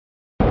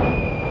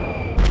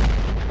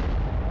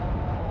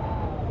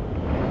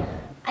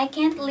I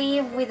can't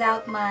live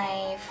without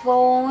my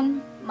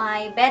phone,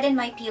 my bed and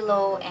my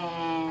pillow,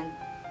 and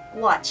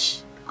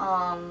watch.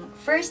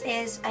 First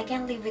is I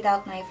can't live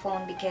without my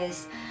phone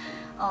because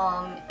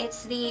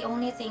it's the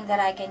only thing that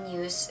I can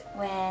use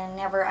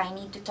whenever I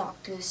need to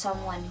talk to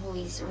someone who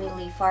is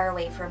really far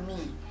away from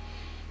me.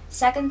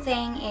 Second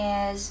thing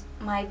is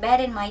my bed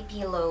and my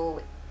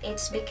pillow.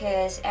 It's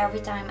because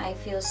every time I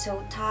feel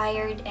so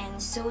tired and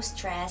so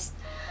stressed,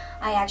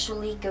 I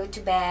actually go to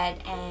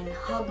bed and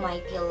hug my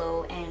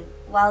pillow, and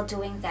while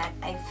doing that,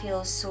 I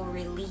feel so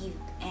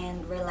relieved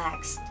and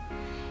relaxed.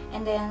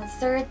 And then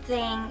third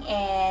thing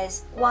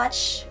is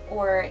watch,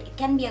 or it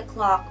can be a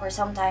clock, or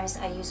sometimes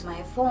I use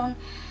my phone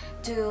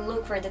to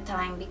look for the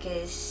time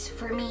because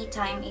for me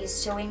time is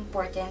so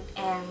important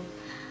and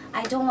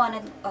I don't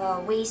want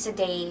to waste a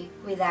day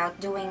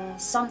without doing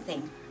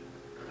something.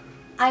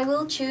 I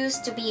will choose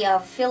to be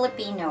a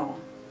Filipino.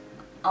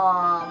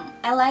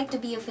 I like to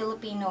be a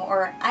Filipino,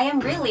 or I am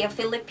really a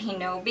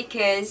Filipino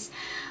because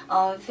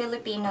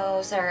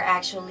Filipinos are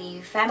actually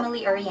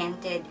family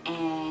oriented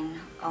and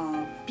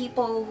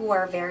people who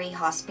are very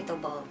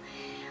hospitable.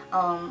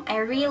 I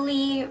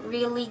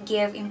really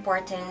give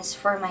importance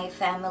for my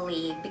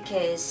family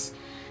because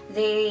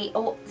they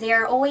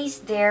are always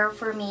there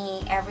for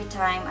me every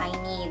time I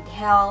need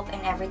help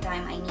and every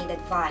time I need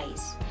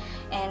advice.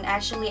 And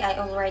actually I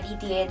already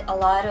did a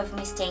lot of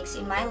mistakes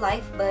in my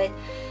life, but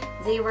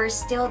they were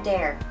still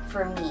there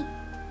for me.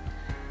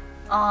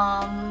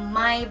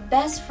 My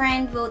best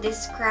friend will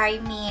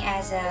describe me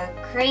as a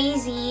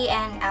crazy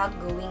and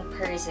outgoing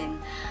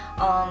person.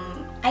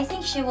 I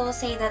think she will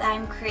say that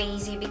I'm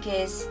crazy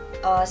because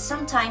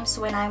sometimes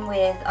when I'm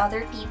with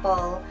other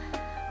people,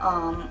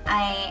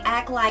 I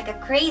act like a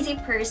crazy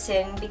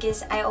person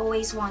because I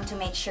always want to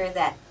make sure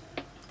that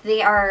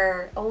they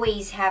are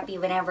always happy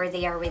whenever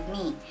they are with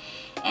me.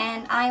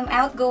 And I'm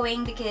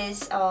outgoing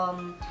because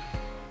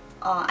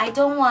I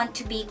don't want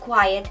to be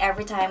quiet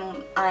every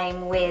time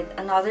I'm with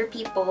another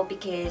people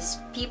because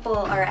people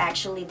are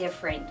actually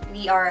different.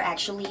 We are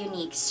actually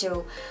unique.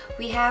 So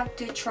we have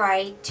to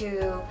try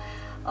to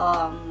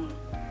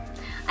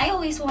I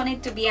always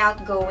wanted to be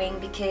outgoing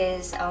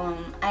because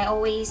I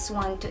always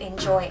want to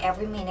enjoy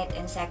every minute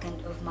and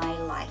second of my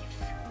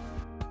life.